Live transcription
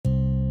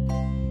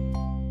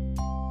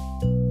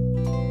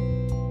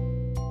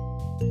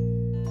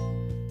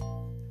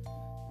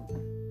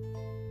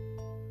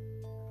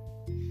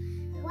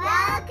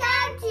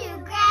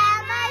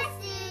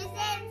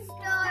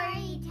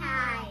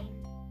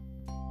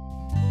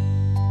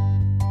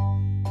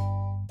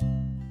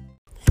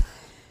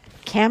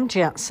Cam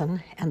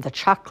Jansen and the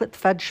Chocolate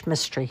Fudge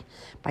Mystery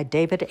by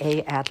David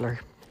A. Adler.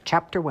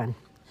 Chapter 1.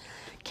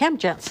 Cam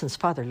Jansen's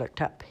father looked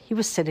up. He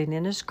was sitting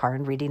in his car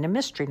and reading a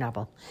mystery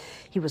novel.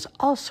 He was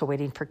also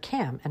waiting for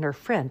Cam and her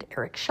friend,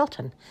 Eric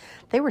Shelton.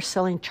 They were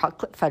selling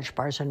chocolate fudge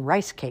bars and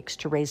rice cakes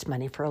to raise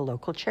money for a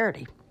local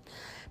charity.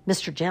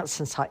 Mr.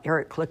 Jansen saw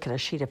Eric look at a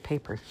sheet of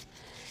paper.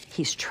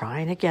 He's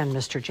trying again,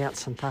 Mr.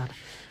 Jansen thought.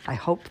 I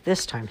hope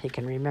this time he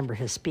can remember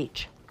his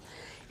speech.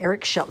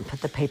 Eric Shelton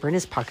put the paper in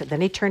his pocket. Then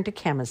he turned to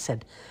Cam and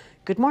said,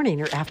 "Good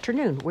morning or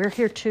afternoon. We're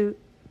here to,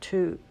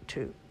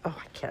 I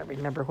can't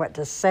remember what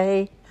to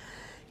say."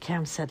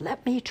 Cam said,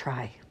 "Let me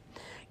try."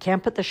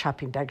 Cam put the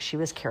shopping bag she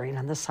was carrying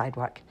on the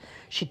sidewalk.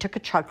 She took a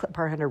chocolate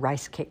bar and a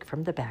rice cake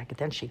from the bag.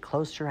 Then she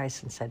closed her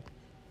eyes and said,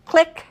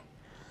 "Click."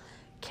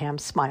 Cam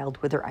smiled.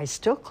 With her eyes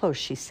still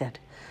closed, she said,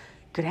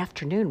 "Good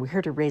afternoon. We're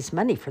here to raise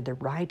money for the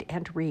Ride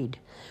and Read.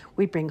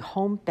 We bring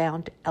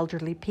homebound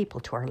elderly people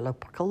to our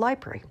local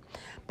library.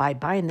 By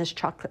buying this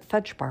chocolate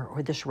fudge bar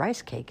or this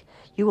rice cake,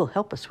 you will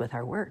help us with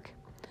our work."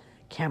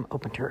 Cam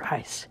opened her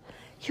eyes.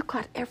 "You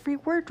got every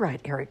word right,"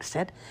 Eric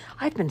said.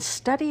 "I've been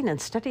studying and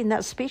studying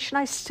that speech, and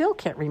I still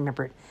can't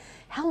remember it.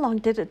 How long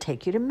did it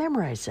take you to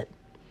memorize it?"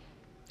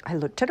 I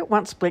looked at it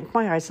once, blinked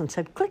my eyes, and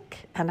said,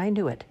 "Click," and I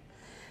knew it.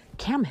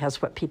 Cam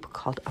has what people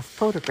call a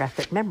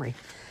photographic memory.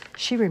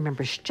 She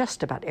remembers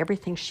just about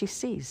everything she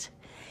sees.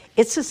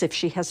 It's as if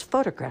she has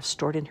photographs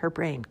stored in her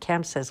brain.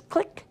 Cam says,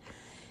 "Click,"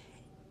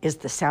 is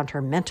the sound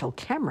her mental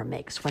camera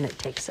makes when it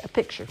takes a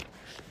picture.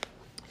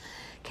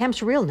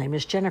 Cam's real name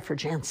is Jennifer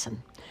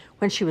Jansen.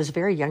 When she was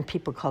very young,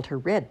 people called her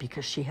Red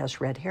because she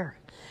has red hair.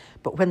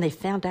 But when they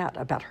found out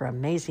about her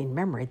amazing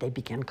memory, they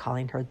began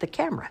calling her the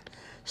Camera.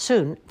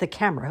 Soon, the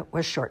Camera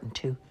was shortened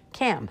to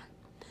Cam.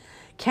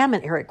 Cam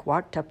and Eric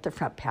walked up the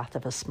front path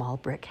of a small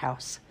brick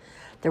house.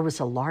 There was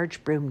a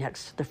large broom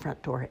next to the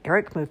front door.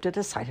 Eric moved it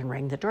aside and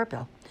rang the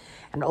doorbell.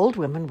 An old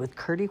woman with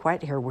curly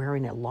white hair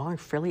wearing a long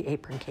frilly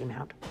apron came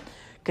out.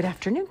 "Good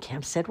afternoon,"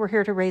 Cam said. "We're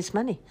here to raise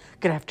money."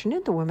 "Good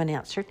afternoon," the woman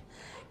answered.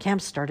 Cam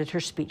started her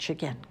speech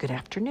again. "Good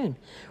afternoon.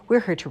 We're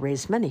here to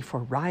raise money for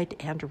Ride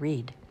and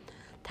Read."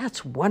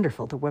 "That's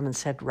wonderful," the woman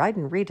said. "Ride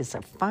and Read is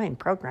a fine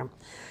program.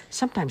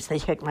 Sometimes they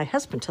take my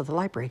husband to the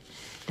library.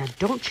 Now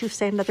don't you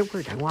say another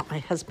word. I want my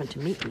husband to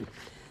meet you."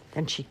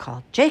 Then she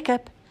called,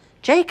 "Jacob!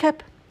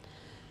 Jacob!"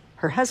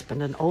 Her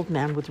husband, an old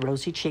man with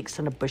rosy cheeks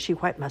and a bushy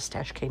white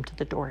mustache, came to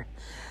the door.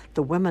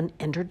 The woman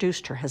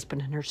introduced her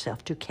husband and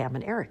herself to Cam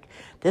and Eric.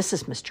 "This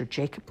is Mr.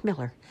 Jacob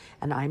Miller,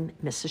 and I'm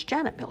Mrs.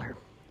 Janet Miller."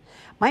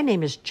 "My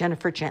name is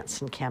Jennifer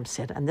Jansen," Cam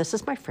said, "and this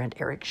is my friend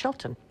Eric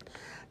Shelton."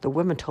 The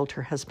woman told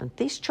her husband,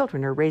 "These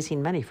children are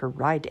raising money for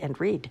Ride and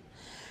Read."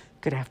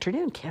 "Good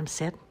afternoon," Cam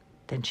said.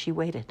 Then she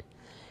waited.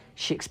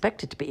 She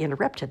expected to be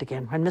interrupted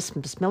again. When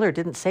Miss Miller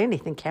didn't say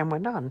anything, Cam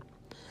went on.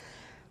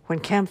 When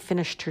Cam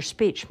finished her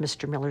speech,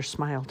 Mr. Miller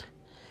smiled.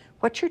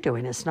 "What you're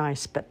doing is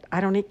nice, but I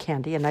don't eat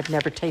candy, and I've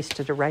never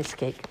tasted a rice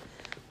cake."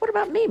 "What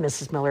about me?"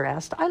 Mrs. Miller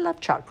asked. "I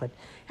love chocolate.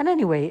 And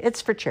anyway,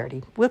 it's for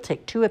charity. We'll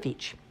take 2 of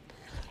each."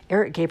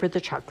 Eric gave her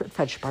the chocolate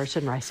fudge bars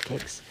and rice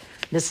cakes.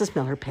 Mrs.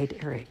 Miller paid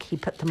Eric. He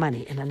put the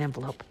money in an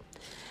envelope.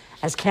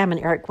 As Cam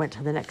and Eric went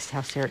to the next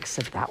house, Eric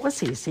said, "That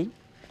was easy."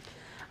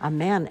 A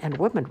man and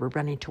woman were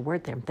running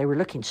toward them. They were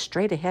looking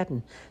straight ahead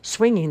and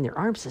swinging their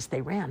arms as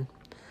they ran.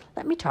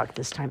 "Let me talk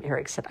this time,"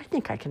 Eric said. "I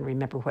think I can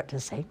remember what to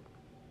say."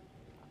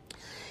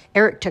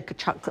 Eric took a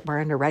chocolate bar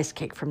and a rice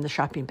cake from the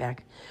shopping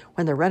bag.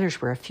 When the runners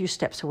were a few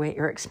steps away,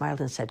 Eric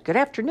smiled and said, "Good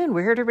afternoon.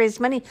 We're here to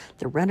raise money."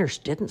 The runners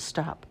didn't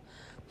stop.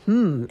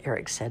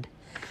 Eric said.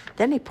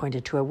 Then he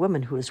pointed to a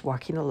woman who was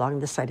walking along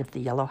the side of the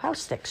yellow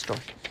house next door.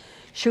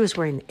 She was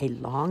wearing a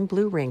long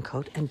blue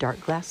raincoat and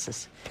dark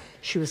glasses.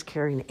 She was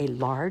carrying a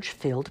large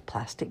filled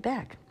plastic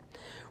bag.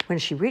 When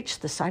she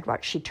reached the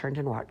sidewalk, she turned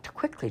and walked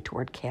quickly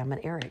toward Cam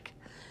and Eric.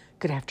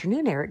 "Good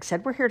afternoon," Eric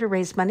said. "We're here to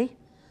raise money."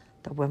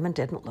 The woman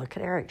didn't look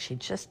at Eric. She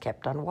just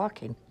kept on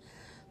walking.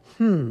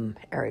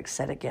 Eric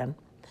said again.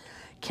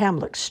 Cam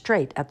looked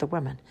straight at the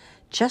woman.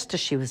 Just as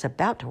she was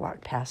about to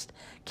walk past,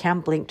 Cam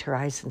blinked her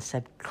eyes and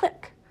said,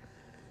 "Click."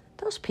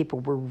 "Those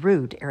people were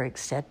rude," Eric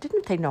said.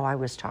 "Didn't they know I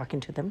was talking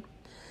to them?"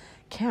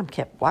 Cam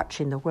kept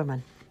watching the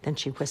woman. Then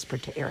she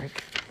whispered to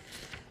Eric,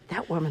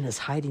 "That woman is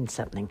hiding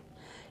something.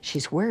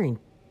 She's wearing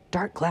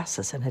dark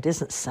glasses and it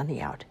isn't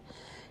sunny out.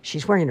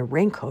 She's wearing a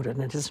raincoat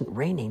and it isn't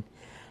raining.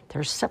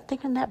 There's something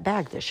in that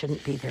bag that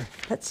shouldn't be there.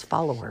 Let's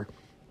follow her."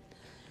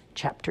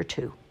 Chapter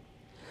 2.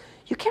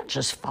 "You can't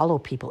just follow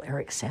people,"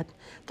 Eric said.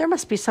 "There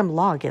must be some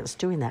law against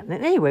doing that. And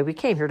anyway, we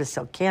came here to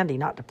sell candy,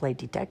 not to play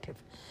detective."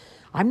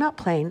 "I'm not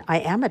playing. I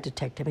am a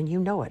detective, and you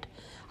know it.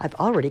 I've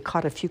already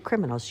caught a few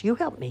criminals. You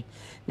help me.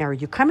 Now, are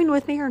you coming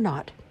with me or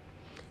not?"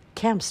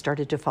 Cam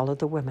started to follow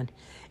the woman.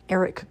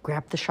 Eric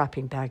grabbed the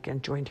shopping bag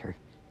and joined her.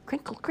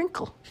 "Crinkle,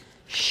 crinkle."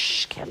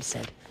 "Shh," Cam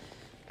said.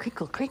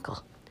 "Crinkle,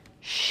 crinkle."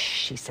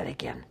 "Shh," she said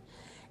again.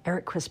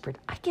 Eric whispered,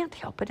 "I can't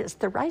help it. It's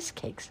the rice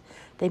cakes.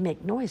 They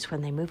make noise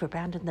when they move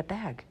around in the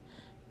bag."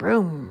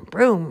 Broom,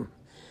 broom.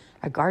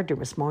 A gardener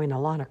was mowing a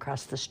lawn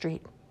across the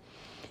street.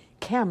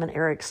 Cam and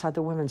Eric saw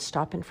the woman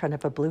stop in front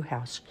of a blue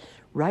house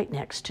right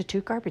next to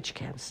 2 garbage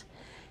cans.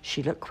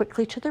 She looked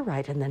quickly to the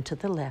right and then to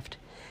the left.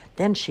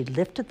 Then she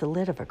lifted the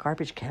lid of a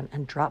garbage can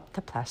and dropped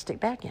the plastic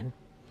bag in.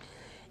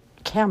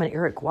 Cam and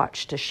Eric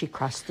watched as she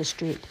crossed the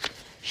street.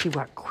 She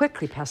walked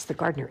quickly past the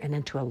gardener and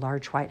into a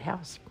large white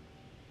house.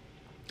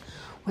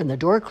 When the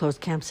door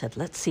closed, Cam said,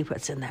 "Let's see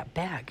what's in that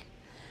bag."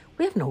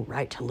 "We have no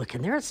right to look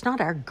in there. It's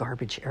not our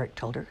garbage," Eric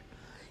told her.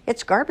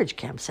 "It's garbage,"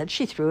 Cam said.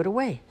 "She threw it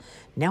away.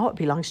 Now it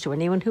belongs to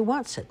anyone who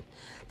wants it.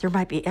 There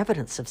might be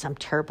evidence of some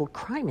terrible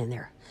crime in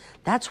there.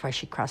 That's why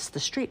she crossed the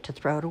street to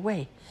throw it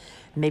away.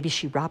 Maybe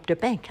she robbed a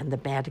bank and the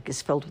bag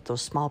is filled with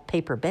those small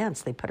paper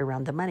bands they put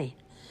around the money.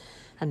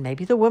 And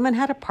maybe the woman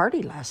had a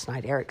party last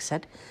night," Eric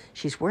said.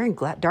 "She's wearing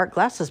dark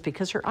glasses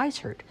because her eyes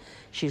hurt.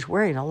 She's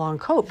wearing a long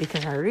coat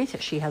because underneath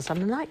it she has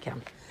on a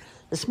nightgown.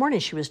 This morning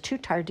she was too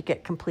tired to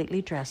get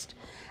completely dressed,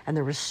 and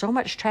there was so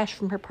much trash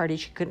from her party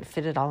she couldn't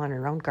fit it all in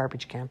her own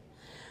garbage can."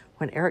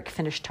 When Eric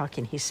finished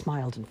talking, he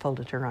smiled and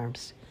folded her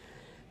arms.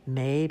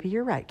 "Maybe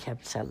you're right," Cam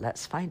said.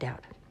 "Let's find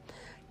out."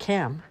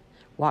 Cam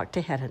walked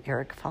ahead and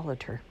Eric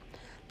followed her.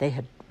 They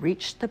had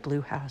reached the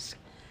blue house.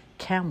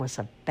 Cam was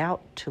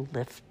about to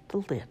lift the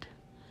lid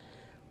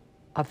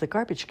of the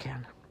garbage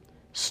can.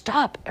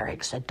 "Stop,"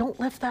 Eric said. "Don't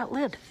lift that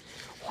lid."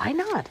 "Why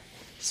not?"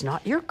 "It's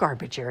not your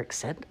garbage," Eric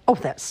said. "Oh,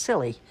 that's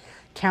silly."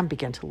 Cam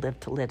began to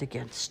lift the lid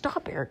again.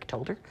 "Stop," Eric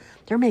told her.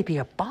 "There may be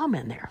a bomb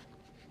in there."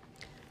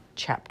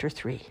 Chapter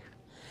 3.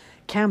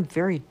 Cam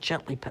very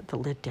gently put the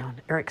lid down.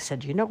 Eric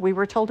said, "You know, we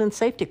were told in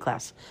safety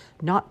class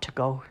not to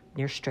go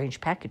near strange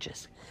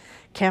packages."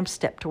 Cam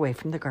stepped away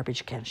from the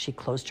garbage can. She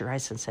closed her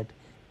eyes and said,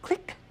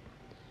 "Click."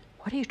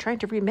 "What are you trying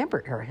to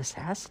remember?" Eric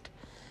asked.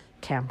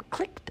 Cam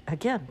clicked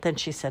again. Then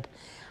she said,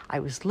 "I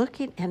was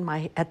looking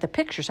at the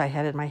pictures I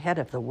had in my head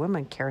of the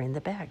woman carrying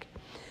the bag.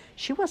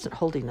 She wasn't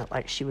holding it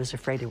like she was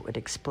afraid it would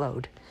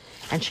explode,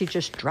 and she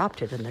just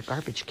dropped it in the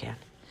garbage can.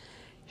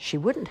 She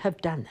wouldn't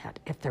have done that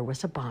if there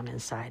was a bomb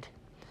inside."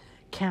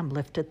 Cam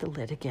lifted the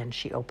lid again.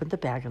 She opened the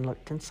bag and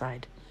looked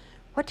inside.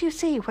 "What do you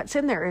see? What's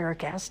in there?"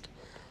 Eric asked.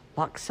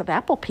 "Lots of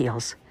apple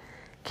peels."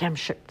 Cam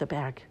shook the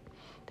bag.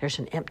 "There's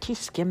an empty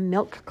skim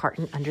milk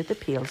carton under the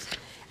peels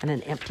and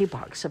an empty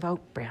box of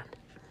oat bran."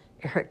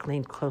 Eric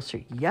leaned closer.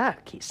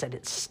 "Yuck," he said.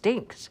 "It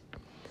stinks."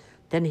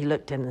 Then he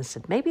looked in and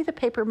said, "Maybe the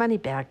paper money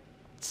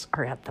bags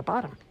are at the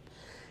bottom."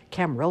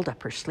 Cam rolled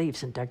up her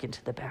sleeves and dug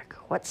into the bag.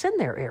 "What's in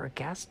there?" Eric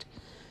asked.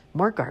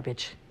 "More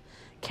garbage."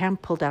 Cam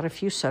pulled out a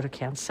few soda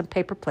cans, some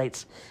paper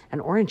plates, an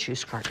orange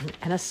juice carton,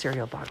 and a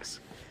cereal box.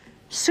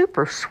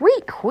 "Super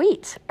sweet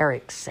wheat,"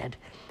 Eric said,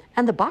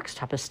 "and the box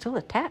top is still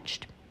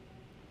attached."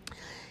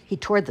 He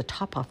tore the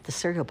top off the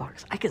cereal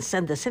box. "I can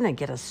send this in and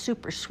get a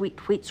super sweet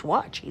wheats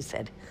watch," he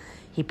said.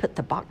 He put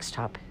the box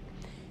top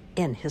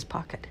in his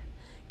pocket.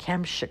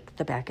 Cam shook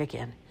the bag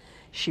again.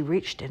 She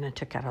reached in and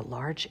took out a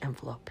large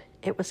envelope.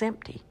 It was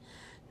empty.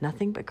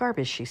 "Nothing but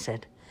garbage," she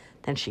said.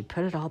 Then she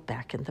put it all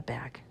back in the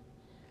bag.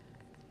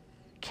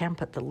 Cam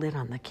put the lid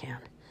on the can.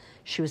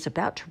 She was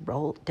about to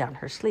roll down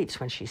her sleeves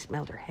when she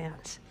smelled her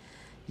hands.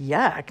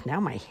 "Yuck,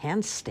 now my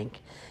hands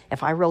stink.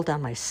 If I roll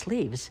down my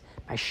sleeves,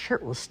 my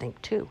shirt will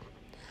stink too."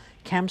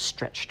 Cam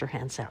stretched her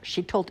hands out.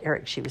 She told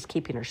Eric she was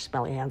keeping her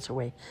smelly hands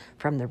away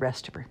from the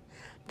rest of her.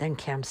 Then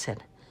Cam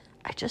said,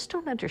 "I just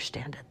don't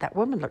understand it. That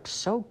woman looked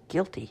so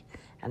guilty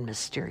and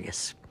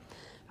mysterious."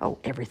 "Oh,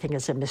 everything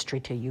is a mystery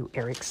to you,"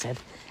 Eric said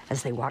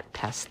as they walked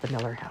past the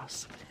Miller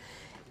house.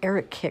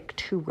 Eric kicked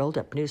 2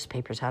 rolled-up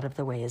newspapers out of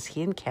the way as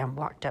he and Cam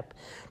walked up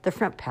the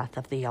front path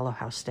of the yellow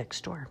house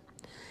next door.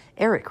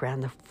 Eric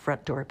rang the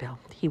front doorbell.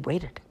 He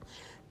waited.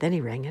 Then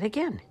he rang it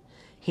again.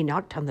 He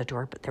knocked on the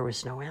door, but there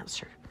was no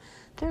answer.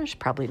 "There's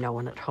probably no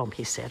one at home,"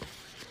 he said.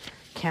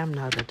 Cam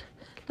nodded.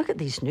 "Look at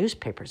these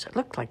newspapers. It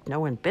looked like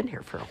no one had been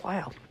here for a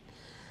while."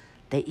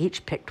 They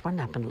each picked one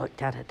up and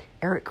looked at it.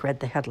 Eric read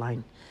the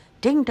headline,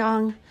 "Ding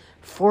dong,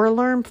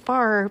 4-alarm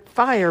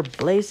fire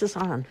blazes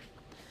on."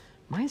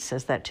 "Mine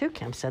says that too,"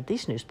 Cam said.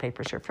 "These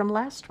newspapers are from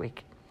last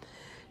week."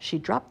 She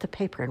dropped the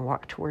paper and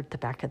walked toward the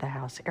back of the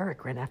house.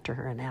 Eric ran after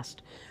her and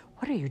asked,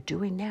 "What are you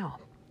doing now?"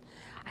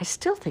 "I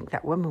still think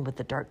that woman with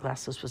the dark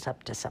glasses was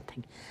up to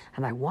something,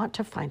 and I want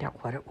to find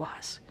out what it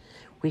was.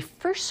 We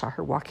first saw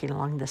her walking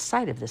along the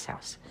side of this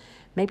house.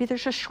 Maybe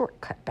there's a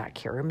shortcut back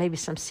here, or maybe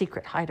some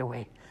secret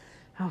hideaway."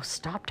 "Oh,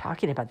 stop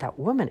talking about that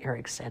woman,"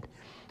 Eric said,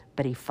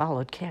 but he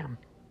followed Cam.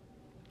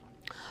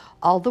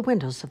 All the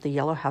windows of the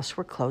yellow house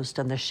were closed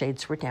and the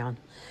shades were down.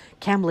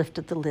 Cam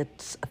lifted the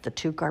lids of the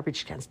 2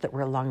 garbage cans that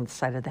were along the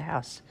side of the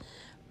house.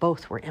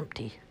 Both were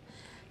empty.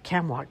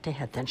 Cam walked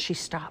ahead. Then she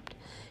stopped.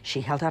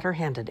 She held out her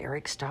hand and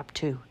Eric stopped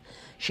too.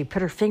 She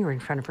put her finger in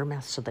front of her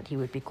mouth so that he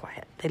would be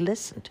quiet. They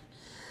listened.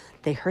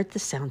 They heard the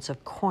sounds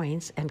of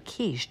coins and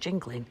keys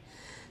jingling.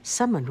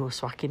 Someone who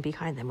was walking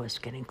behind them was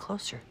getting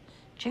closer.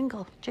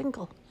 "Jingle,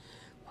 jingle."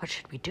 "What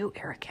should we do?"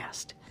 Eric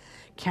asked.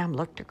 Cam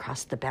looked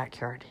across the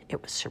backyard.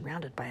 It was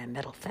surrounded by a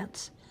metal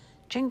fence.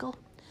 "Jingle."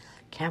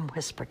 Cam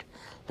whispered,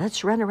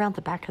 "Let's run around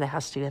the back of the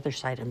house to the other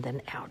side and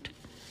then out."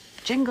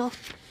 "Jingle."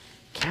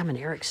 Cam and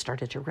Eric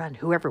started to run.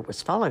 Whoever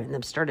was following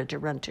them started to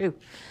run too.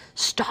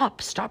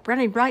 Stop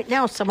running right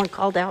now, someone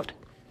called out.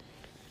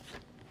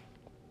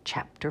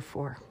 Chapter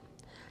 4.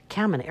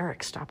 Cam and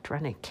Eric stopped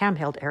running. Cam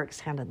held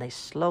Eric's hand and they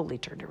slowly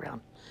turned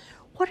around.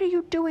 What are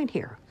you doing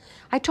here?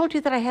 I told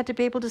you that I had to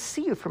be able to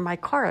see you from my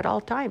car at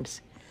all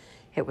times.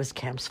 It was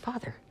Cam's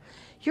father.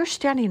 You're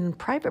standing in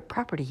private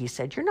property, he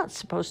said. You're not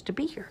supposed to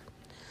be here.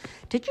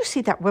 Did you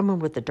see that woman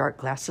with the dark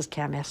glasses,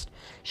 Cam asked?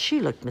 She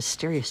looked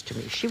mysterious to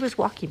me. She was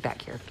walking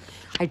back here.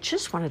 I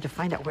just wanted to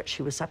find out what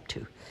she was up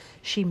to.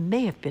 She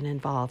may have been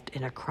involved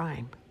in a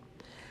crime.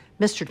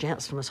 Mr.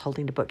 Jansen was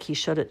holding a book. He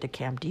showed it to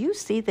Cam. Do you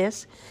see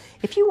this?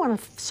 If you want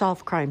to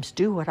solve crimes,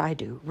 do what I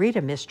do. Read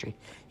a mystery.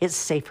 It's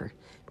safer.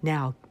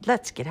 Now,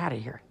 let's get out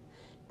of here.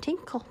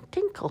 Tinkle,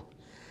 tinkle.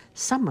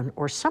 Someone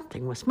or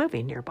something was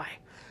moving nearby.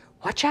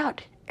 Watch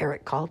out,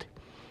 Eric called.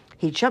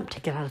 He jumped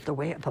to get out of the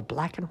way of a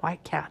black and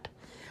white cat.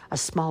 A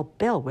small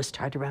bell was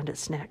tied around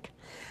its neck.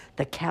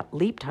 The cat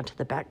leaped onto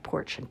the back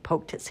porch and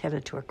poked its head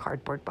into a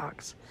cardboard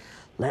box.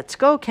 Let's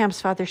go,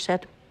 Cam's father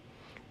said.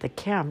 The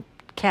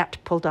cat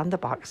pulled on the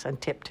box and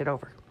tipped it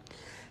over.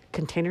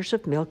 Containers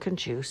of milk and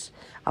juice,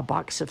 a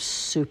box of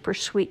super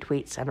sweet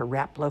wheats, and a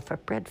wrapped loaf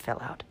of bread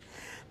fell out.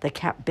 The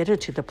cat bit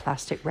into the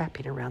plastic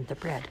wrapping around the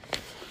bread.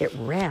 It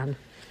ran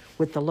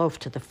with the loaf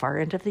to the far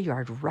end of the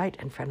yard right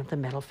in front of the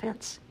metal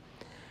fence.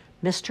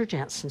 Mr.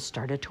 Jansen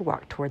started to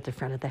walk toward the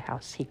front of the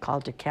house. He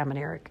called to Cam and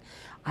Eric,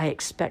 I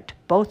expect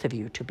both of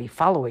you to be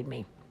following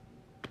me.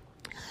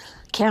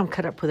 Cam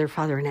caught up with her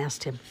father and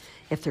asked him,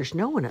 if there's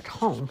no one at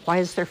home, why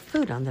is there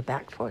food on the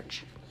back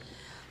porch?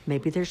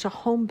 Maybe there's a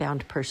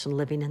homebound person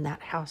living in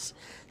that house,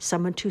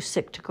 someone too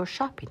sick to go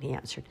shopping, he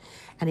answered,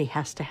 and he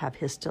has to have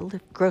his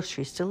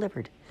groceries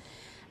delivered.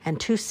 And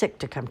too sick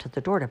to come to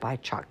the door to buy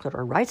chocolate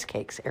or rice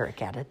cakes,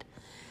 Eric added.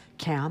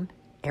 Cam,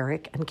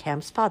 Eric, and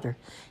Cam's father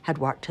had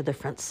walked to the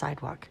front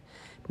sidewalk.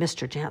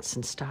 Mr.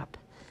 Jansen stopped.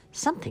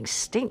 Something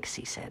stinks,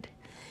 he said.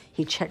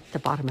 He checked the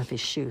bottom of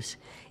his shoes.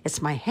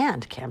 It's my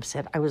hand, Cam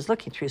said. I was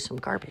looking through some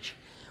garbage.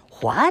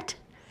 What?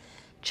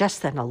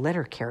 Just then a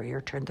letter carrier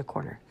turned the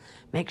corner.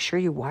 Make sure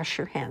you wash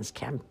your hands,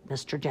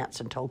 Mr.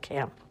 Jansen told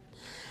Cam.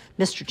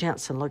 Mr.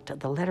 Jansen looked at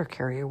the letter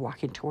carrier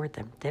walking toward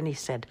them. Then he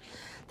said,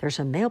 there's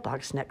a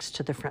mailbox next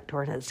to the front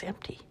door and it's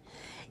empty.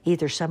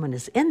 Either someone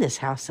is in this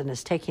house and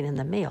is taking in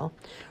the mail,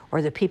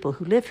 or the people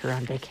who live here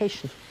on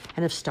vacation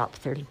and have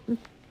stopped their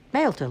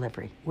mail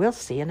delivery. We'll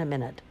see in a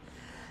minute.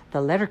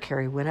 The letter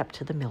carrier went up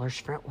to the Miller's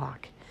front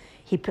walk.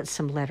 He put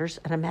some letters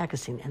and a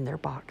magazine in their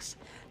box.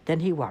 Then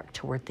he walked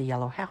toward the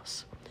yellow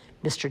house.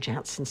 Mr.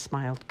 Jansen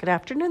smiled. Good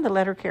afternoon, the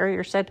letter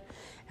carrier said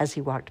as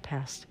he walked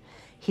past.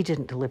 He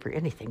didn't deliver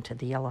anything to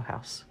the yellow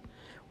house.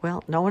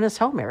 Well, no one is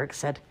home, Eric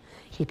said.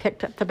 He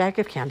picked up the bag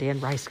of candy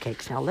and rice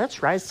cakes. Now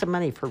let's raise some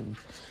money for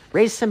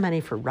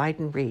Ride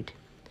and Read.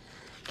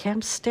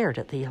 Cam stared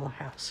at the yellow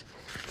house.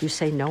 You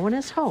say no one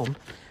is home,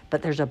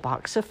 but there's a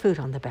box of food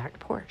on the back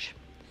porch.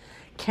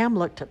 Cam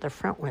looked at the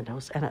front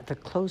windows and at the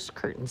closed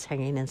curtains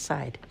hanging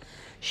inside.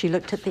 She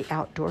looked at the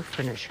outdoor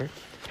furniture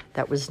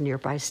that was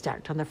nearby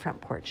stacked on the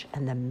front porch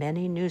and the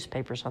many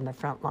newspapers on the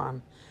front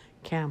lawn.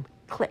 Cam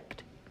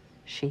clicked.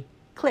 She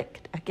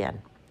clicked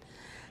again.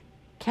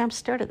 Cam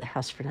stared at the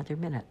house for another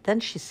minute. Then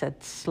she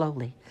said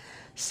slowly,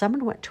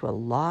 someone went to a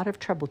lot of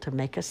trouble to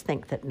make us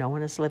think that no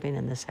one is living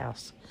in this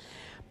house.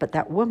 But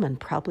that woman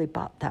probably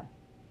brought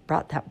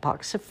that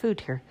box of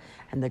food here,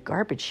 and the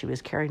garbage she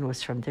was carrying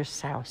was from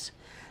this house.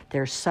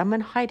 There's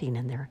someone hiding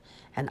in there,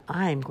 and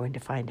I'm going to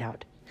find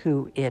out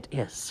who it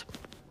is.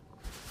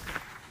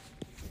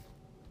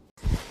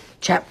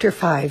 Chapter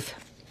 5.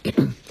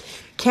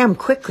 Cam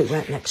quickly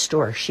went next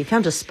door. She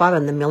found a spot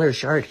in the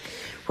Miller's yard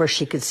where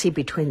she could see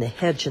between the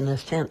hedge and the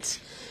fence.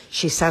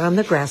 She sat on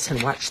the grass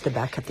and watched the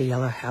back of the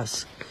yellow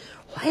house.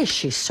 Why is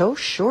she so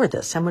sure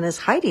that someone is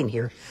hiding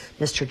here?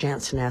 Mr.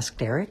 Jansen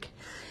asked Eric.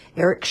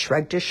 Eric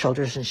shrugged his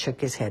shoulders and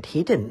shook his head.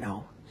 He didn't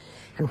know.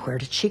 And where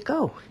did she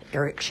go?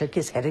 Eric shook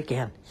his head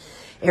again.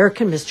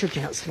 Eric and Mr.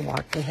 Jansen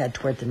walked ahead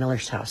toward the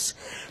Miller's house.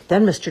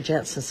 Then Mr.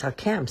 Jansen saw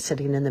Cam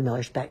sitting in the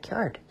Miller's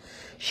backyard.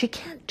 She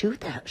can't do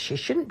that. She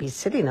shouldn't be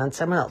sitting on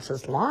someone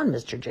else's lawn,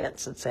 Mr.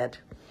 Jansen said.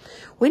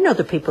 We know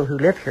the people who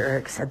live here,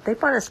 Eric said. They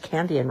bought us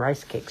candy and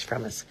rice cakes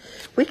from us.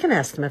 We can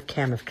ask them if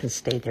Cam can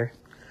stay there.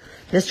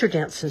 Mr.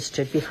 Jansen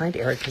stood behind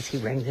Eric as he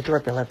rang the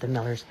doorbell of the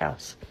Miller's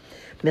house.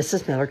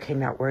 Mrs. Miller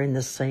came out wearing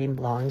the same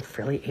long,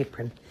 frilly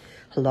apron.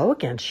 Hello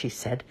again, she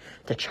said.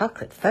 The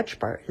chocolate fudge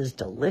bar is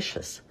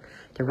delicious.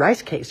 The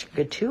rice cakes are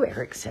good too,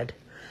 Eric said.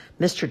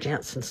 Mr.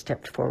 Jansen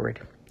stepped forward.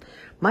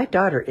 My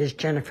daughter is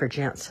Jennifer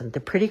Jansen, the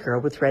pretty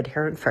girl with red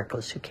hair and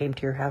freckles who came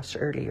to your house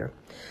earlier.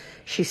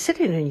 She's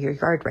sitting in your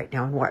yard right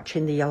now and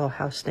watching the yellow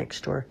house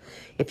next door.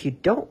 If you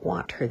don't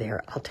want her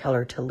there, I'll tell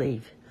her to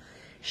leave.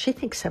 She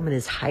thinks someone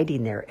is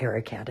hiding there,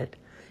 Eric added.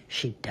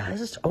 She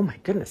does? Oh, my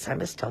goodness, I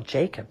must tell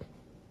Jacob.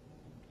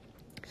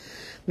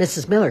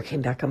 Mrs. Miller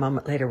came back a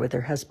moment later with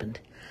her husband.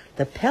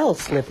 The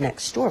Pells live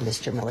next door,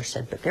 Mr. Miller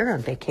said, but they're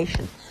on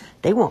vacation.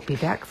 They won't be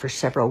back for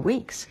several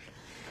weeks.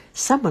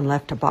 Someone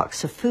left a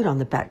box of food on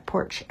the back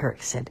porch,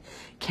 Eric said.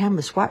 Cam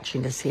is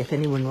watching to see if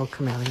anyone will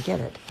come out and get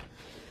it.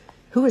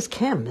 Who is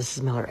Cam?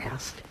 Mrs. Miller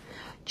asked.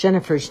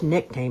 Jennifer's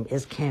nickname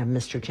is Cam,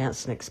 Mr.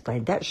 Jensen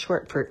explained. That's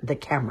short for the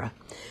camera.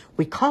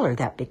 We call her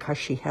that because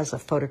she has a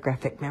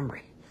photographic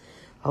memory.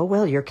 Oh,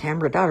 well, your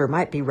camera daughter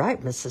might be right,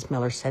 Mrs.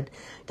 Miller said.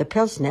 The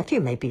Pell's nephew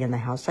may be in the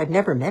house. I've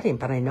never met him,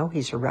 but I know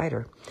he's a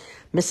writer.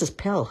 Mrs.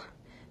 Pell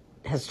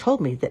has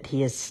told me that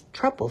he has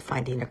trouble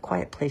finding a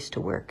quiet place to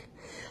work.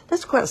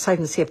 Let's go outside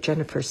and see if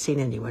Jennifer's seen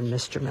anyone,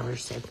 Mr. Miller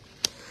said.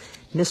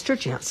 Mr.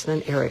 Jensen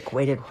and Eric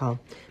waited while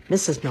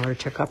Mrs. Miller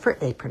took off her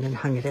apron and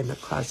hung it in the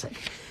closet.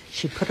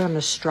 She put on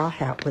a straw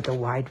hat with a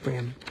wide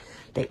rim.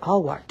 They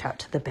all walked out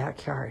to the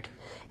backyard.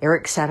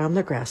 Eric sat on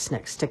the grass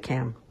next to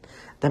Cam.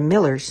 The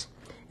Millers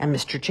and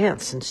Mr.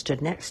 Jensen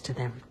stood next to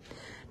them.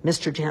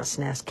 Mr.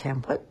 Jensen asked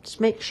Cam, what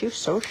makes you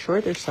so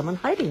sure there's someone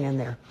hiding in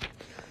there?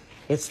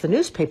 It's the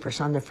newspapers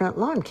on the front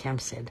lawn, Cam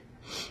said.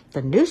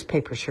 The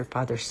newspapers, her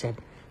father said.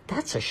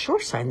 That's a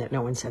sure sign that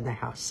no one's in the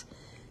house.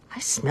 I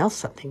smell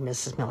something,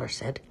 Mrs. Miller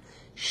said.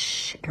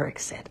 Shh, Eric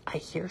said. I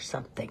hear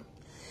something.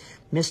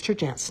 Mr.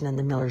 Jensen and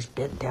the Millers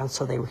bent down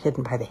so they were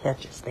hidden by the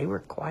hedges. They were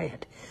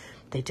quiet.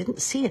 They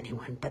didn't see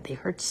anyone, but they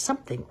heard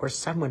something or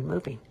someone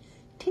moving.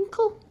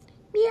 Tinkle,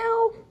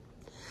 meow.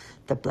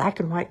 The black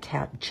and white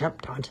cat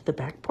jumped onto the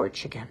back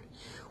porch again.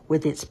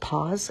 With its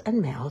paws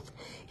and mouth,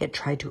 it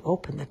tried to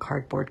open the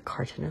cardboard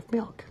carton of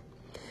milk.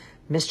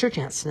 Mr.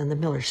 Jensen and the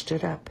Millers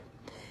stood up.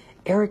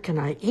 Eric and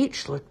I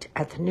each looked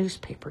at the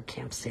newspaper,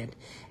 Cam said,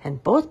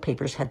 and both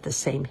papers had the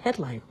same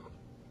headline.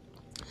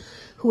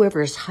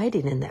 Whoever is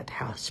hiding in that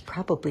house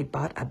probably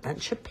bought a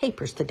bunch of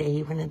papers the day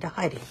he went into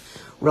hiding,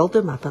 rolled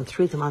them up and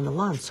threw them on the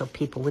lawn so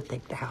people would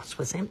think the house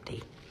was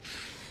empty.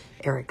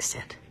 Eric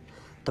said,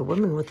 the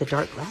woman with the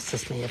dark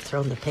glasses may have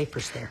thrown the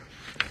papers there.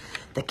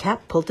 The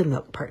cat pulled the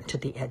milk carton to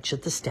the edge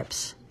of the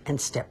steps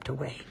and stepped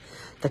away.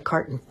 The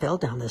carton fell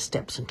down the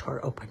steps and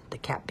tore open. The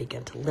cat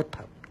began to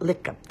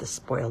lick up the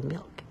spilled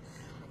milk.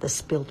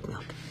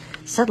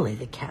 Suddenly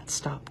the cat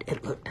stopped.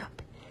 It looked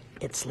up.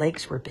 Its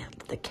legs were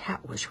bent. The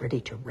cat was ready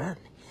to run.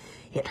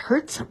 It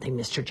heard something,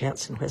 Mr.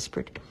 Jensen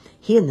whispered.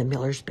 He and the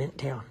Millers bent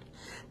down.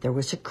 There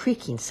was a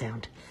creaking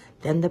sound.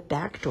 Then the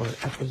back door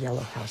of the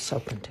yellow house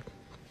opened.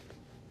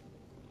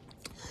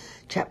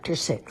 Chapter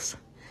 6.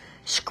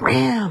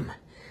 Scram!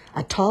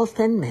 A tall,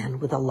 thin man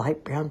with a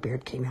light brown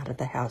beard came out of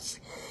the house.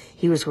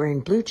 He was wearing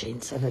blue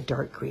jeans and a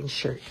dark green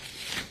shirt.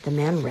 The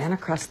man ran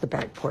across the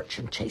back porch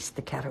and chased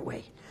the cat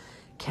away.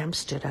 Cam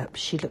stood up.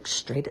 She looked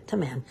straight at the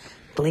man,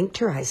 blinked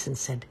her eyes, and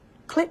said,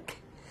 click.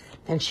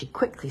 Then she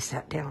quickly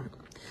sat down.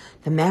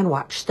 The man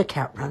watched the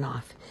cat run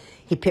off.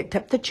 He picked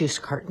up the juice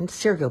carton,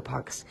 cereal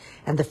box,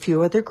 and the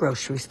few other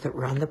groceries that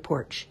were on the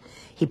porch.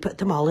 He put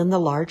them all in the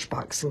large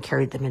box and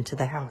carried them into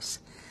the house.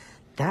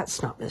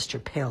 That's not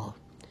Mr. Pell,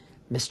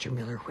 Mr.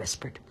 Miller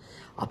whispered.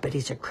 I'll bet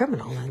he's a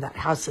criminal and that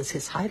house is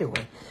his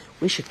hideaway.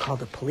 We should call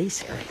the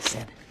police, Eric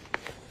said.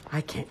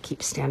 I can't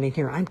keep standing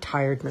here. I'm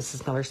tired,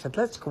 Mrs. Miller said.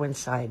 Let's go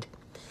inside.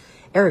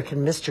 Eric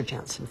and Mr.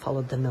 Jensen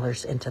followed the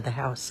Millers into the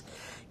house.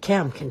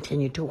 Cam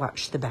continued to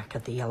watch the back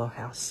of the yellow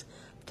house.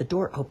 The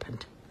door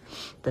opened.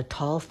 The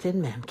tall,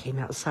 thin man came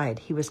outside.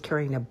 He was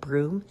carrying a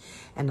broom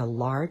and a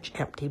large,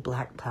 empty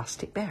black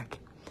plastic bag.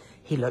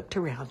 He looked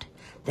around.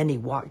 Then he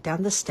walked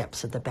down the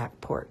steps of the back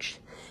porch.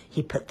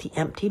 He put the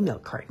empty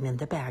milk carton in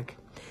the bag.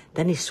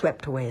 Then he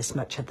swept away as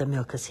much of the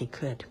milk as he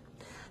could.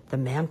 The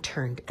man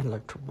turned and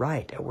looked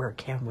right at where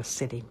Cam was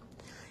sitting.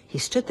 He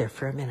stood there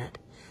for a minute.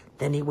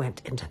 Then he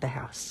went into the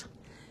house.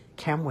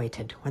 Cam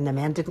waited. When the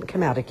man didn't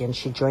come out again,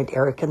 she joined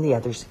Eric and the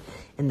others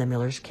in the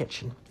Miller's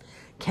kitchen.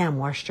 Cam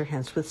washed her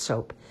hands with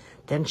soap.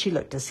 Then she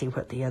looked to see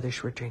what the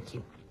others were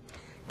drinking.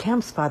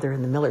 Cam's father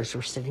and the Millers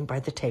were sitting by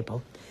the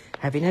table,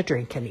 having a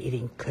drink and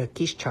eating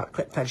cookies,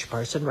 chocolate, fudge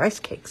bars, and rice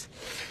cakes.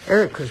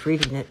 Eric was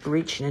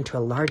reaching into a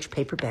large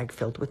paper bag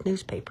filled with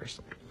newspapers.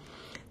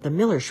 The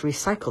Millers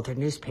recycled their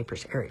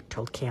newspapers, Eric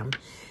told Cam,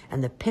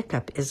 and the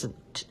pickup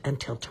isn't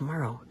until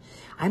tomorrow.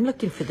 I'm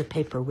looking for the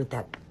paper with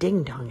that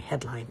ding-dong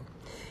headline.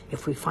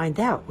 If we find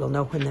out, we'll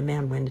know when the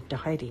man went into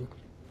hiding.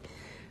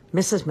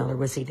 Mrs. Miller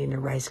was eating a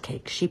rice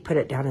cake. She put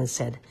it down and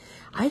said,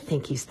 I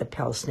think he's the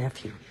Pell's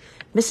nephew.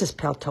 Mrs.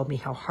 Pell told me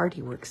how hard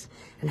he works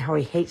and how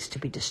he hates to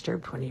be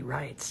disturbed when he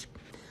writes.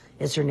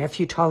 Is her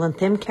nephew tall and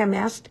thin? Cam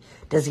asked.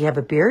 Does he have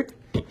a beard?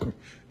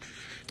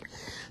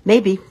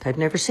 Maybe. I've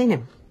never seen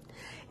him.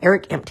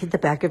 Eric emptied the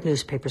bag of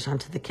newspapers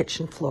onto the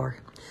kitchen floor.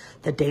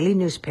 The daily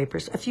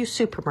newspapers, a few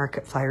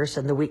supermarket flyers,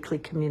 and the weekly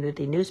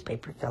community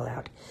newspaper fell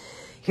out.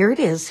 Here it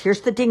is.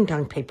 Here's the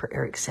ding-dong paper,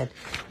 Eric said.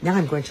 Now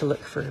I'm going to look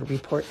for a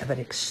report of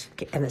an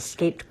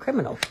escaped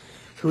criminal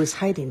who is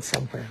hiding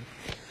somewhere.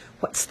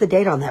 What's the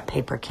date on that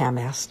paper? Cam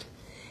asked.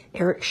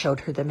 Eric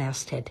showed her the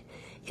masthead.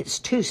 It's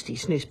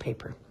Tuesday's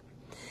newspaper.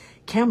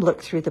 Cam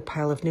looked through the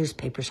pile of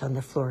newspapers on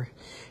the floor.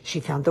 She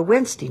found the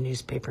Wednesday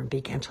newspaper and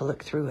began to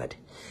look through it.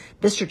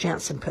 Mr.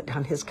 Jensen put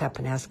down his cup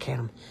and asked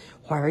Cam,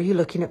 why are you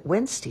looking at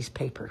Wednesday's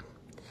paper?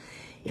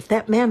 If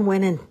that man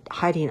went in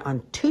hiding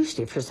on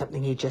Tuesday for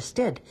something he just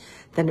did,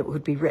 then it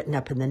would be written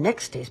up in the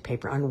next day's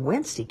paper on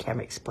Wednesday, Cam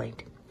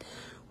explained.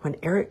 When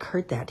Eric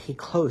heard that, he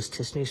closed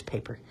his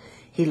newspaper.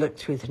 He looked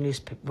through the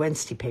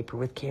Wednesday paper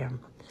with Cam.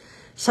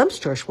 Some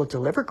stores will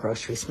deliver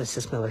groceries,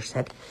 Mrs. Miller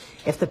said.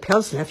 If the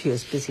Pell's nephew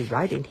is busy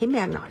writing, he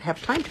may not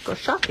have time to go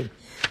shopping.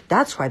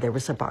 That's why there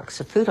was a box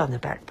of food on the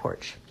back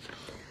porch.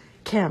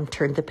 Cam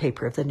turned the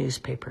paper of the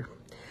newspaper.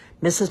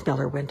 Mrs.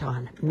 Miller went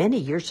on. Many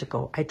years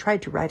ago, I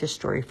tried to write a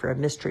story for a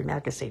mystery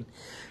magazine,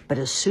 but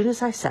as soon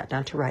as I sat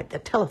down to write, the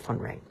telephone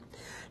rang.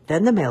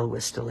 Then the mail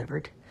was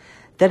delivered.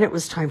 Then it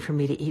was time for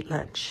me to eat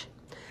lunch.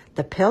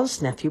 The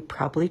Pell's nephew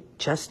probably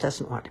just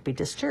doesn't want to be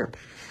disturbed.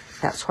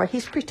 That's why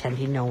he's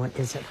pretending no one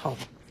is at home.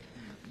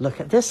 Look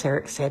at this,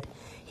 Eric said.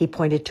 He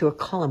pointed to a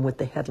column with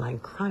the headline,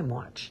 Crime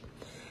Watch.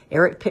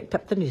 Eric picked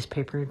up the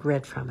newspaper and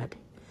read from it.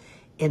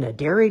 In a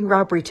daring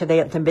robbery today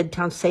at the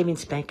Midtown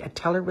Savings Bank, a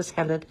teller was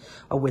handed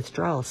a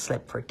withdrawal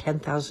slip for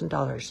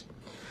 $10,000.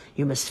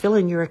 You must fill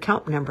in your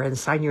account number and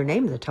sign your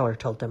name, the teller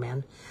told the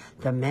man.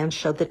 The man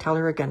showed the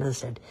teller a gun and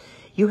said,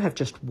 You have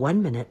just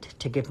 1 minute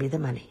to give me the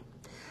money.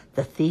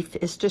 The thief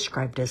is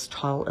described as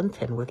tall and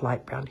thin with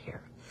light brown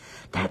hair.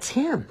 That's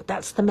him.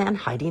 That's the man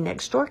hiding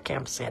next door,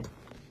 Cam said.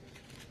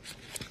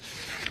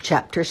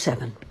 Chapter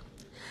 7.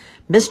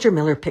 Mr.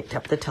 Miller picked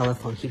up the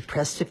telephone. He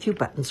pressed a few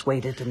buttons,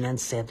 waited, and then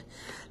said,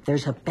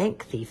 There's a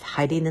bank thief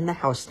hiding in the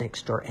house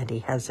next door, and he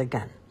has a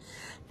gun.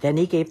 Then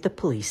he gave the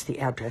police the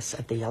address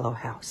of the yellow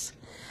house.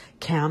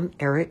 Cam,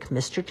 Eric,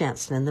 Mr.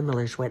 Jansen, and the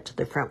Millers went to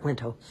the front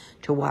window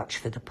to watch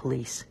for the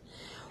police.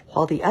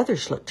 While the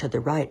others looked to the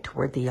right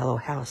toward the yellow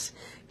house,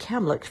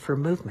 Cam looked for a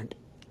moment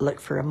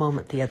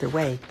the other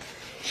way.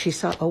 She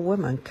saw a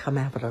woman come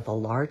out of a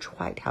large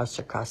white house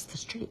across the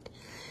street.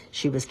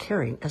 She was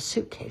carrying a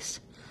suitcase.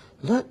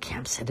 Look,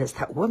 Cam said, it's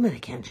that woman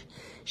again.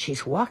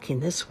 She's walking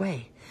this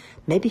way.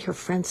 Maybe her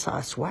friend saw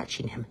us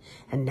watching him,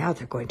 and now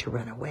they're going to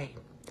run away.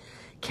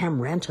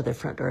 Cam ran to the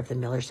front door of the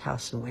Miller's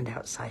house and went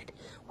outside.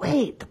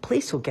 Wait, the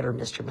police will get her,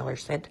 Mr. Miller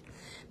said.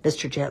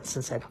 Mr.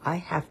 Jansen said, I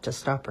have to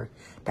stop her.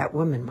 That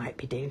woman might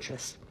be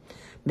dangerous.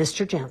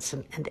 Mr.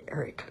 Jansen and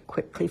Eric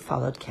quickly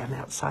followed Cam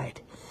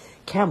outside.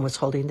 Cam was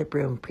holding the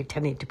broom,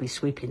 pretending to be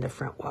sweeping the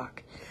front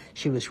walk.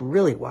 She was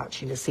really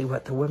watching to see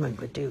what the woman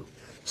would do.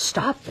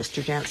 Stop,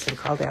 Mr. Jansen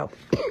called out.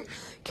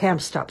 Cam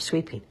stopped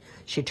sweeping.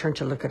 She turned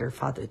to look at her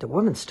father. The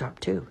woman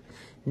stopped too.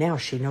 Now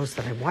she knows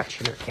that I'm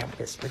watching her, Cam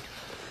whispered.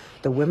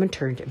 The woman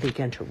turned and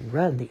began to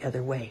run the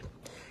other way.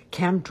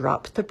 Cam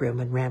dropped the broom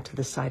and ran to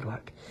the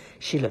sidewalk.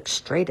 She looked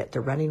straight at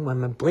the running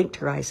woman, blinked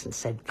her eyes, and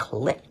said,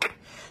 click.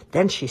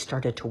 Then she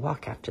started to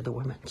walk after the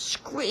woman.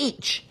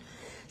 Screech!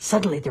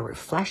 Suddenly there were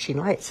flashing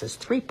lights as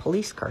 3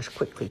 police cars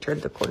quickly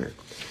turned the corner.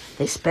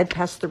 They sped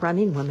past the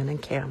running woman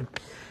and Cam.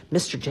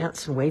 Mr.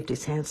 Jansen waved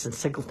his hands and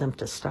signaled them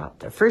to stop.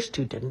 The first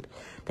 2 didn't.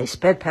 They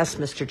sped past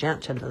Mr.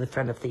 Jansen to the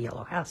front of the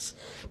yellow house,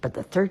 but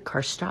the third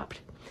car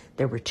stopped.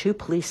 There were 2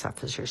 police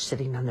officers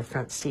sitting on the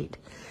front seat.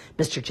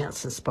 Mr.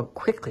 Jansen spoke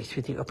quickly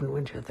through the open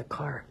window of the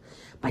car.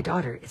 My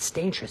daughter, it's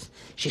dangerous.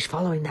 She's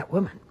following that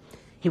woman.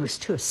 He was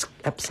too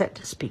upset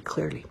to speak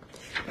clearly.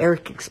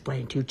 Eric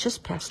explained, You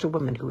just passed a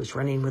woman who was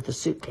running with a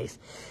suitcase.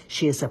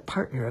 She is a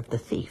partner of the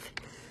thief.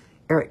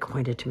 Eric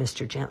pointed to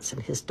Mr.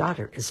 Jansen. His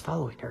daughter is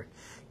following her.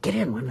 Get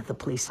in, one of the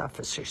police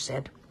officers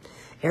said.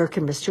 Eric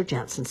and Mr.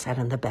 Jansen sat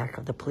in the back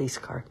of the police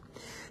car.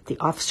 The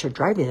officer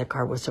driving the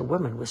car was a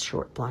woman with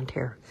short blonde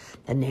hair.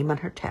 The name on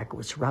her tag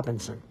was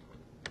Robinson.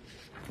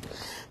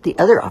 The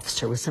other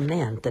officer was a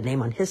man. The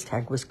name on his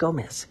tag was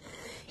Gomez.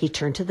 He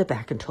turned to the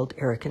back and told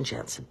Eric and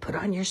Jansen, Put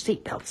on your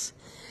seatbelts.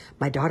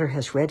 My daughter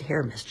has red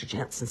hair, Mr.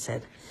 Jansen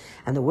said,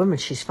 and the woman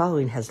she's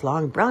following has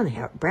long brown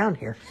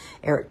hair.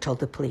 Eric told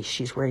the police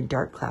she's wearing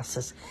dark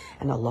glasses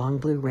and a long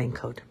blue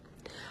raincoat.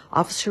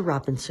 Officer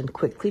Robinson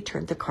quickly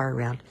turned the car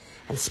around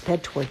and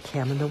sped toward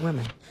Cam and the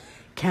woman.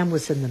 Cam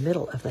was in the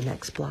middle of the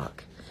next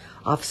block.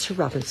 Officer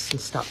Robinson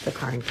stopped the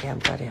car and Cam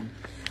got in.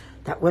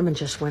 That woman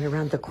just went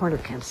around the corner,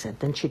 Cam said.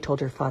 Then she told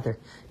her father,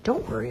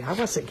 Don't worry, I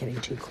wasn't getting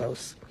too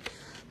close.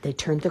 They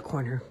turned the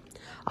corner.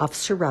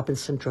 Officer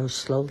Robinson drove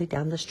slowly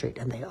down the street,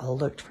 and they all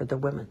looked for the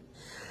woman.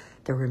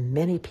 There were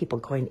many people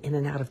going in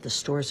and out of the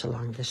stores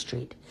along the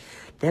street.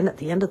 Then at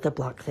the end of the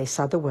block, they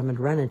saw the woman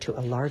run into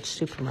a large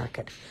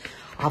supermarket.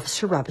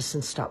 Officer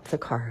Robinson stopped the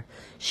car.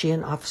 She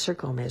and Officer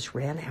Gomez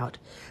ran out,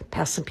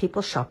 past some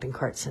people's shopping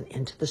carts and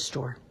into the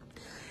store.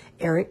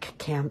 Eric,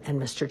 Cam,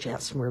 and Mr.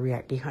 Jansen were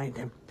right behind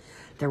them.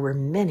 There were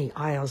many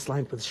aisles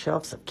lined with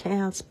shelves of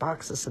cans,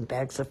 boxes, and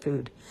bags of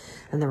food.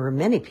 And there were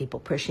many people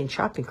pushing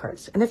shopping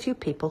carts and a few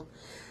people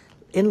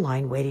in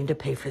line waiting to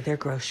pay for their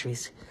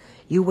groceries.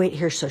 You wait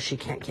here so she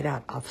can't get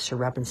out, Officer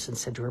Robinson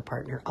said to her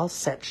partner. I'll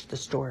search the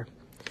store.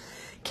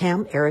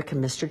 Cam, Eric,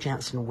 and Mr.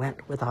 Jansen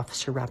went with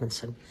Officer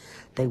Robinson.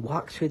 They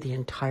walked through the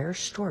entire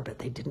store, but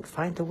they didn't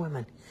find the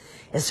woman.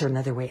 Is there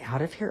another way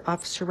out of here?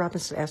 Officer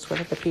Robinson asked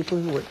one of the people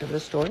who worked in the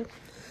store.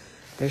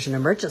 There's an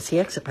emergency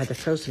exit by the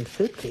frozen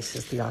food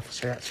cases, the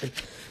officer answered.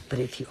 But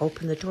if you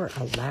open the door,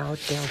 a loud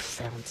bell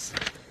sounds.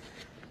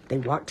 They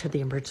walked to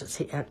the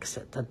emergency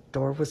exit. The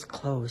door was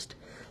closed.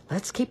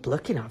 Let's keep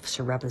looking,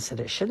 Officer Robinson.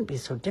 It shouldn't be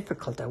so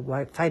difficult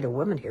to find a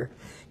woman here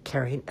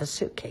carrying a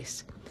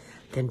suitcase.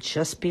 Then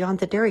just beyond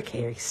the dairy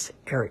case,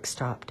 Eric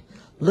stopped.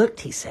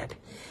 Looked, he said,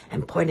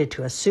 and pointed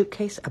to a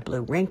suitcase, a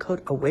blue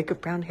raincoat, a wig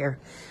of brown hair,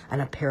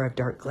 and a pair of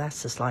dark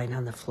glasses lying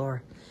on the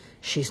floor.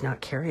 She's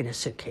not carrying a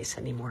suitcase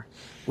anymore.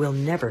 We'll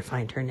never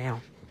find her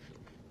now.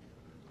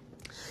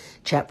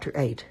 Chapter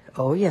 8.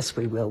 Oh, yes,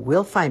 we will.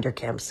 We'll find her,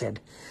 Cam said.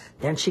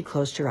 Then she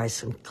closed her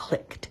eyes and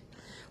clicked.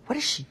 What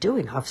is she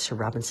doing? Officer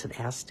Robinson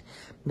asked.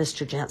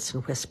 Mr.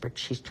 Jansen whispered.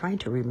 She's trying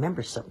to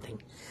remember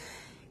something.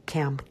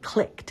 Cam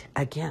clicked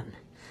again.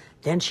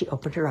 Then she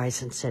opened her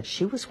eyes and said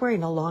she was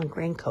wearing a long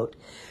raincoat,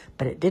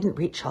 but it didn't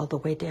reach all the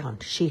way down.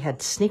 She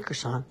had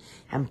sneakers on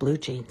and blue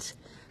jeans.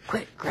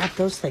 Quick, grab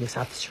those things,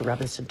 Officer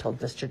Robinson told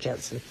Mr.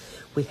 Jansen.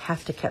 We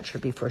have to catch her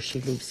before she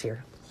leaves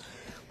here.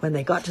 When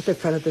they got to the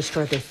front of the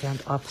store, they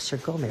found Officer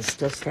Gomez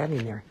still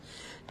standing there.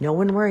 No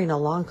one wearing a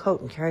long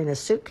coat and carrying a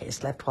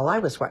suitcase left while I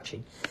was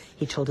watching,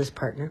 he told his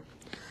partner.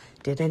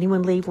 Did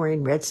anyone leave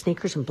wearing red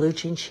sneakers and blue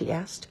jeans, she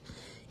asked.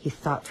 He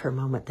thought for a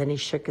moment, then he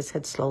shook his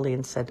head slowly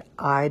and said,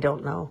 I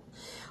don't know.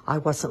 I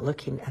wasn't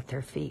looking at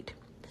their feet.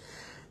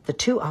 The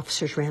two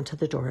officers ran to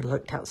the door and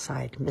looked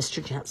outside.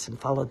 Mr. Jansen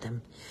followed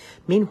them.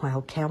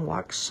 Meanwhile, Cam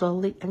walked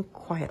slowly and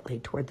quietly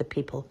toward the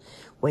people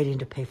waiting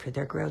to pay for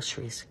their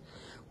groceries.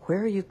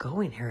 Where are you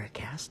going?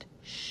 Eric asked.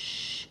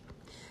 Shh.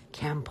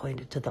 Cam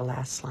pointed to the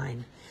last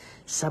line.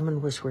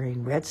 Someone was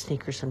wearing red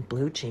sneakers and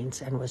blue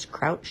jeans and was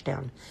crouched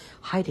down,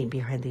 hiding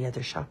behind the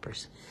other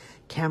shoppers.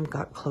 Cam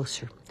got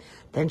closer.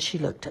 Then she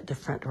looked at the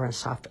front door and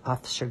saw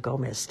Officer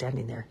Gomez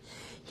standing there.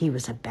 He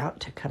was about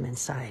to come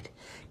inside.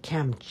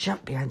 Cam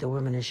jumped behind the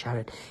woman and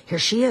shouted, Here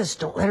she is!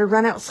 Don't let her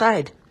run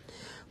outside!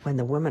 When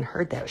the woman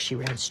heard that, she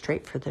ran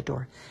straight for the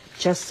door,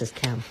 just as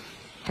Cam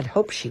had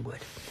hoped she would.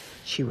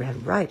 She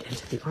ran right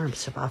into the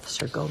arms of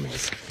Officer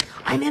Gomez.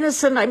 I'm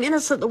innocent,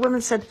 the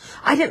woman said.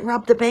 I didn't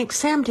rob the bank,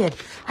 Sam did.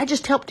 I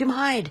just helped him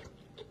hide.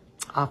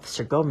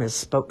 Officer Gomez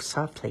spoke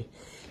softly.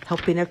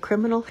 Helping a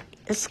criminal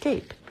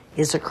escape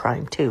is a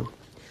crime, too.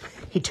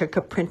 He took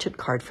a printed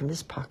card from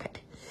his pocket.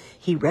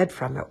 He read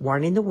from it,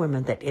 warning the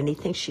woman that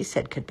anything she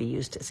said could be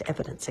used as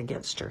evidence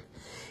against her.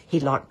 He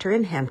locked her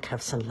in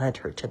handcuffs and led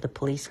her to the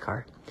police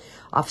car.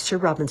 Officer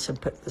Robinson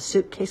put the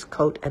suitcase,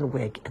 coat, and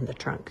wig in the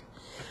trunk.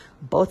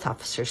 Both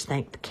officers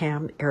thanked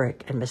Cam,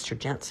 Eric, and Mr.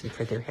 Jansen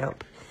for their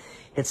help.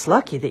 It's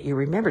lucky that you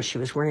remember she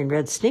was wearing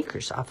red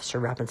sneakers, Officer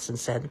Robinson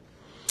said.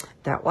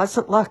 That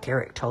wasn't luck,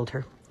 Eric told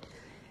her.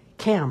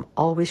 Cam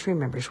always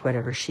remembers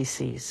whatever she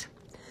sees.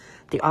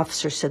 The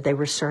officers said they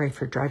were sorry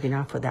for driving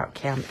off without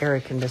Cam,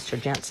 Eric, and Mr.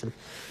 Jansen,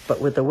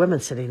 but with the women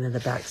sitting in the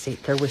back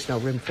seat, there was no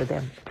room for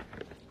them.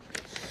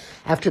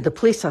 After the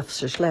police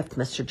officers left,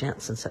 Mr.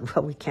 Jansen said,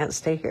 Well, we can't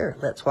stay here.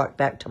 Let's walk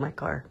back to my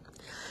car.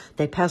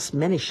 They passed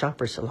many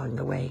shoppers along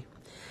the way.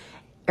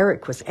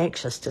 Eric was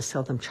anxious to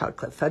sell them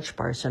chocolate fudge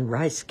bars and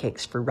rice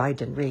cakes for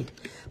Ride and Read,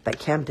 but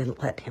Cam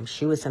didn't let him.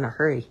 She was in a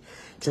hurry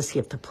to see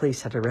if the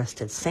police had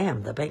arrested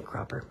Sam, the bank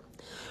robber.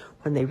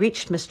 When they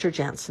reached Mr.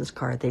 Jansen's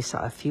car, they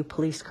saw a few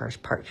police cars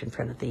parked in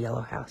front of the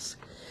yellow house.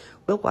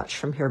 We'll watch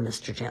from here,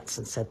 Mr.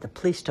 Jansen said. The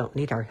police don't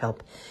need our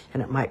help,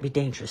 and it might be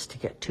dangerous to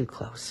get too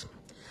close.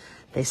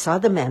 They saw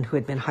the man who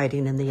had been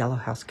hiding in the yellow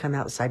house come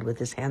outside with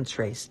his hands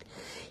raised.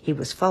 He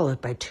was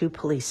followed by two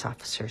police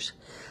officers.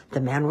 The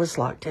man was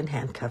locked in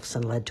handcuffs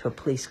and led to a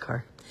police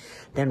car.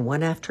 Then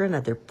one after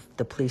another,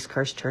 the police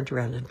cars turned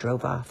around and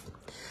drove off.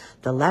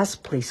 The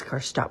last police car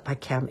stopped by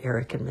Cam,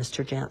 Eric, and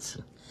Mr.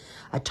 Jansen.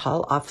 A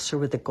tall officer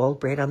with a gold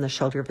braid on the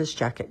shoulder of his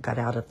jacket got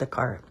out of the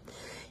car.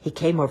 He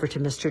came over to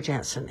Mr.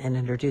 Jansen and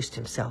introduced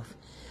himself.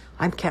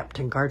 I'm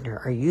Captain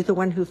Gardner. Are you the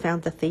one who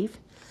found the thief?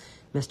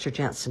 Mr.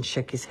 Jansen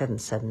shook his head and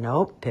said,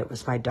 Nope, it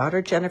was my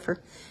daughter Jennifer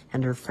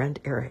and her friend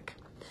Eric.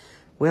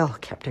 Well,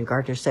 Captain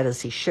Gardner said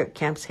as he shook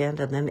Cam's hand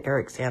and then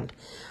Eric's hand,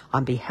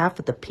 on behalf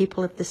of the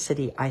people of the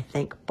city, I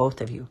thank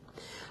both of you.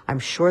 I'm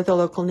sure the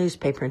local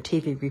newspaper and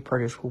TV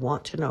reporters will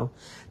want to know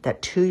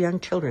that two young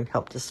children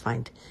helped us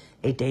find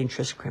a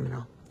dangerous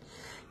criminal.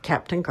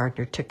 Captain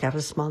Gardner took out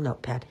a small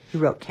notepad. He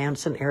wrote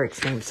Cam's and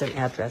Eric's names and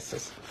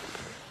addresses.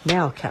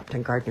 Now,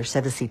 Captain Gardner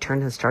said as he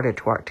turned and started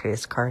to walk to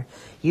his car,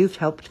 you've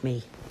helped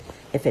me.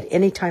 If at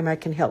any time I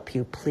can help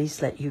you,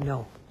 please let you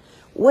know.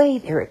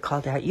 Wait, Eric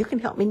called out. You can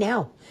help me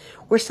now.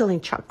 We're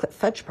selling chocolate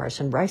fudge bars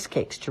and rice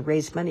cakes to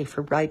raise money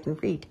for Ride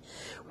and Read.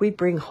 We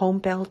bring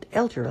homebound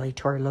elderly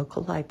to our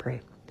local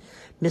library.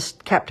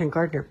 Captain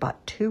Gardner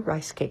bought 2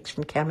 rice cakes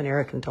from Cam and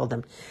Eric and told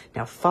them,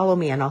 now follow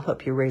me and I'll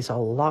help you raise a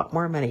lot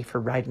more money for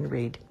Ride and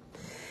Read.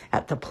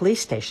 At the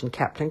police station,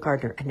 Captain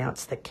Gardner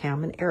announced that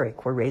Cam and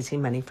Eric were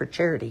raising money for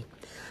charity.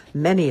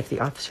 Many of the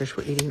officers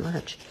were eating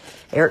lunch.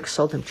 Eric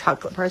sold them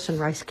chocolate bars and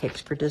rice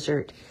cakes for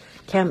dessert.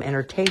 Cam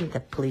entertained the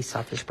police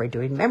officer by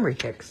doing memory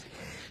tricks.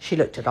 She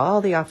looked at all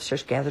the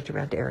officers gathered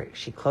around Eric.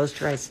 She closed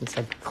her eyes and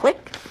said,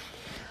 click.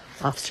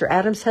 Officer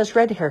Adams has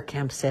red hair,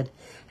 Cam said,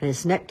 and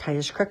his necktie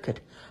is crooked.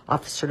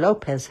 Officer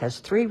Lopez has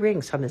 3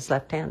 rings on his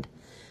left hand.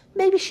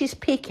 Maybe she's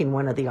peeking,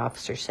 one of the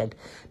officers said.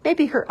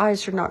 Maybe her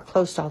eyes are not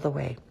closed all the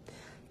way.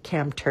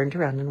 Cam turned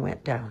around and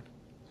went down.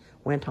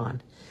 went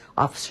on.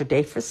 Officer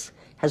Davis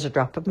has a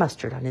drop of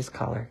mustard on his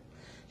collar.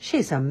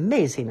 She's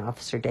amazing,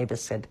 Officer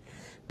Davis said.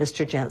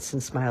 Mr.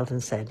 Jensen smiled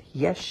and said,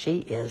 yes, she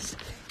is,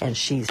 and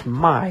she's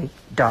my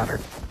daughter.